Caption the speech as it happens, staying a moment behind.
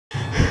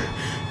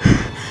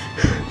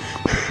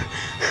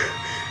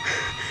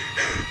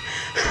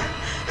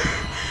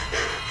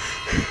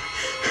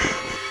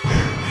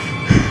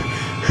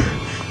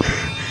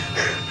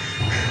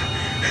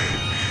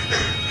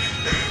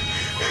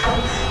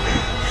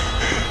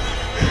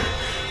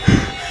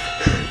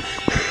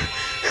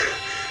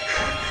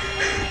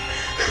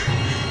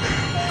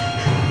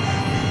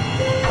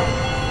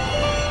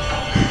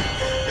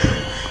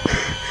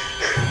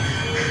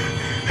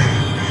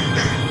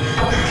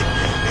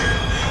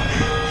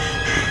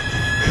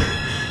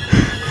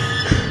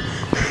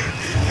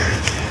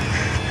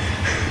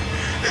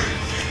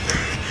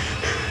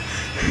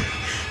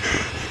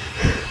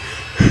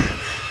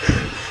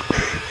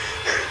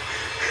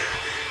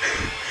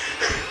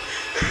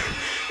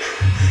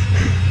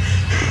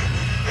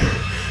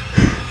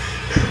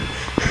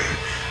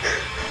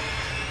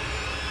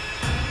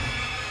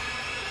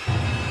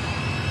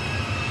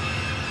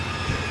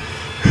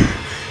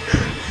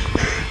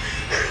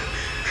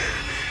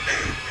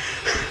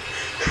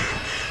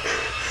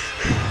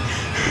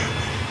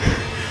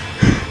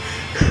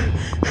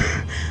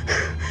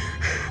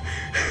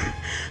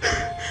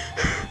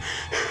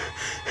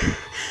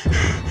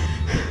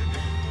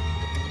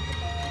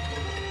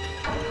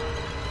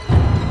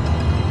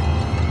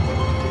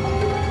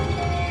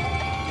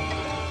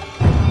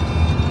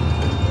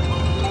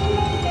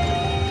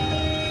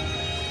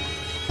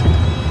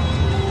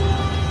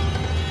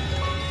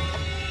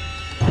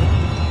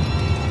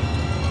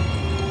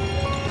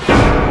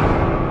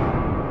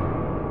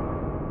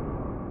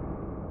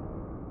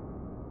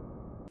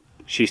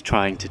She's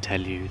trying to tell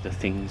you the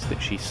things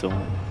that she saw,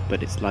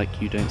 but it's like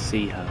you don't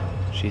see her.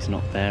 She's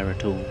not there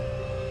at all.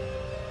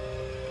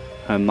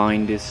 Her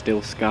mind is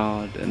still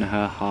scarred and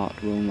her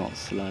heart will not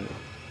slow,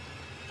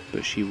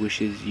 but she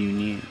wishes you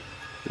knew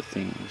the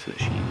things that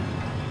she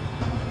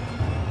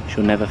knew.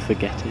 She'll never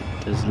forget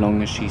it as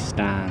long as she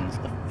stands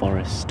the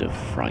forest of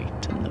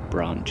fright and the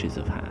branches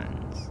of hands.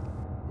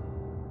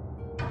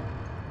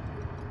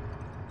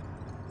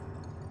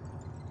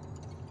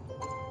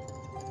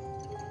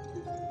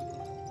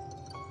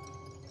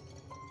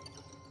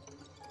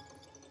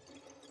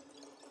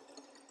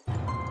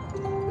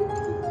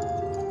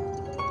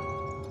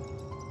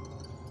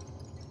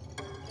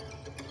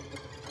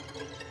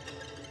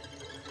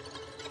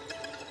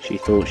 She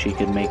thought she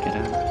could make it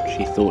out,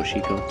 she thought she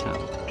got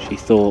out, she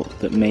thought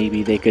that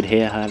maybe they could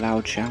hear her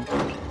loud shout.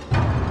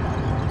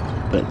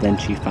 But then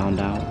she found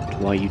out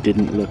why you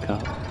didn't look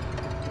up,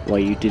 why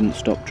you didn't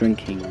stop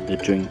drinking the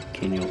drink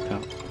in your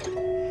cup.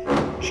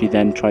 She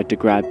then tried to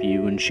grab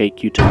you and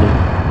shake you to look,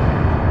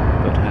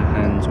 but her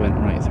hands went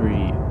right through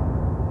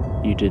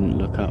you. You didn't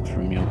look up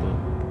from your book.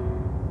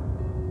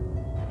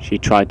 She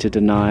tried to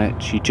deny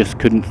it, she just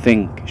couldn't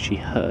think, she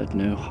heard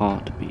no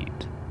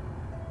heartbeat,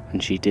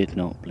 and she did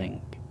not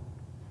blink.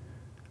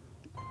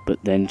 But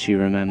then she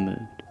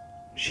remembered,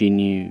 she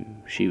knew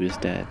she was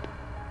dead.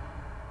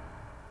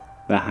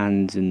 The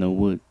hands in the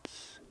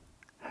woods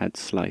had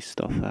sliced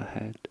off her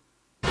head.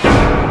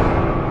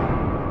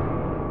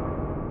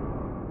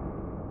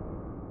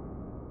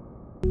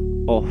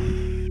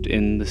 Oft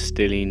in the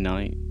stilly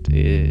night,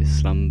 ere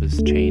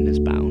slumber's chain has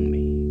bound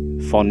me,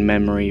 fond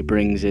memory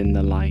brings in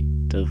the light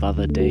of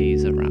other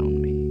days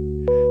around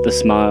me, the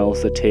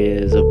smiles, the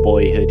tears of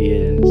boyhood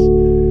years,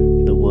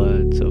 the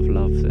words of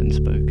love then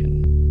spoken,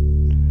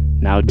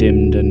 now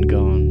dimmed and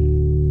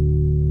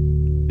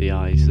gone, the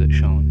eyes that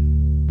shone,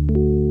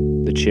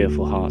 the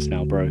cheerful hearts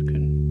now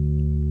broken.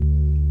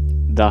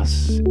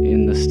 Thus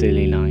in the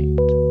stilly night,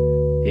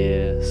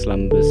 ere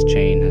slumber's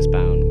chain has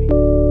bound me,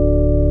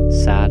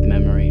 sad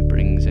memory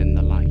brings in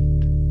the light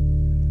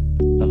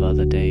of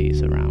other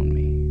days around me.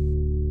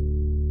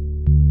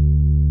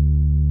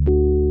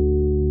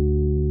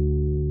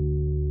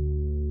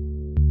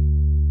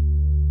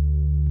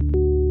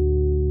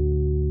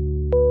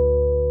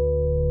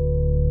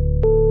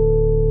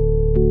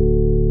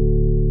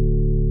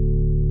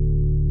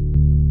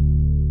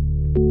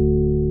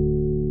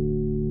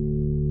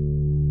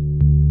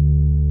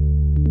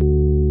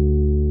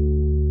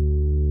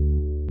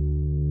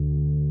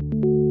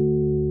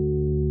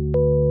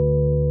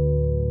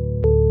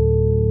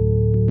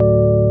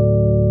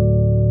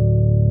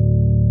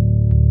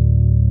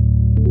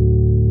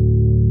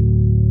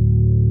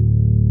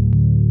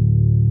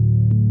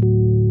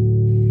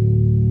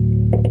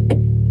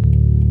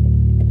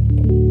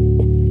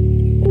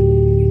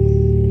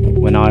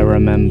 When I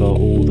remember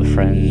all the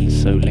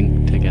friends so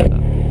linked together,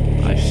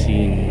 I've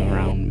seen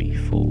around me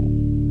fall,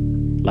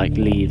 like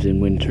leaves in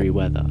wintry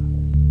weather.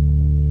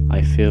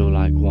 I feel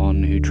like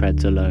one who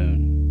treads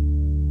alone,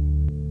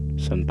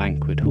 some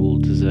banquet hall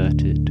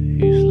deserted,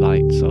 whose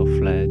lights are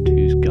fled,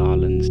 whose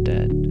garlands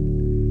dead,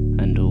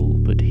 and all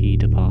but he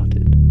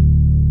departed.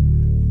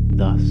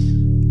 Thus,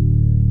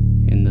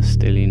 in the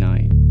stilly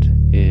night,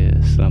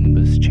 ere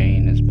slumber's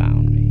chain has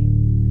bound me,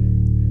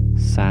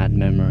 sad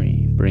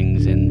memory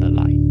brings in the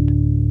light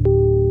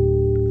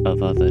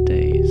of other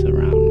days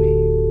around me.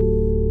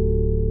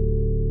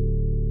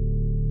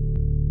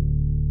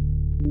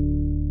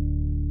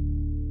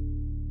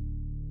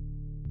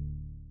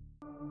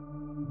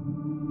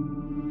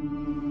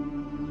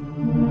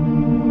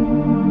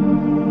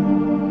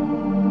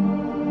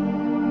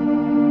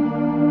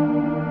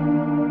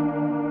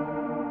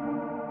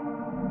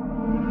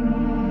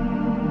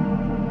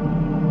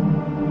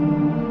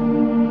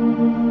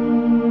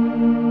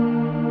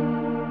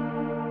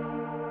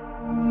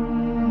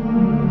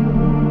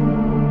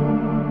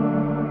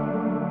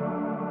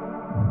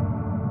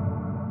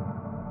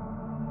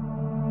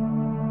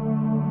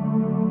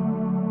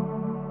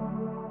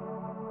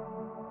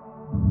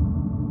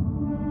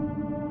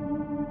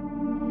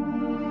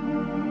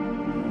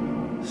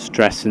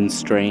 Stress and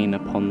strain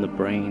upon the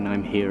brain,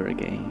 I'm here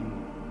again.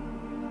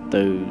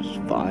 Those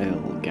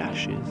vile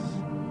gashes,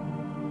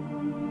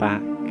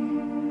 back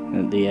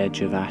at the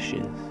edge of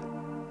ashes.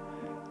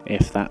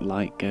 If that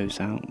light goes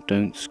out,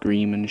 don't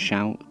scream and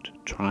shout,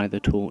 try the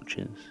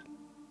torches.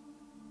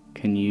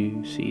 Can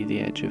you see the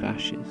edge of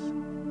ashes?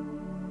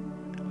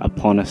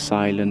 Upon a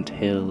silent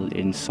hill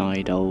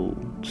inside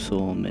old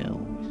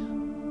sawmills,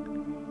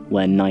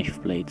 where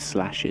knife blade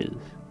slashes,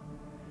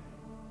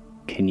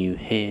 can you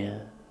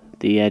hear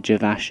the edge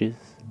of ashes?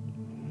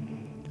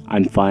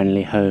 I'm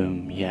finally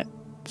home, yet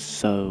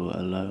so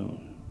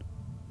alone.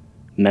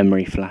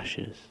 Memory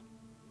flashes.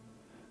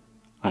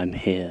 I'm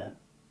here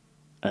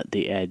at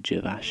the edge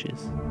of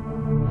ashes.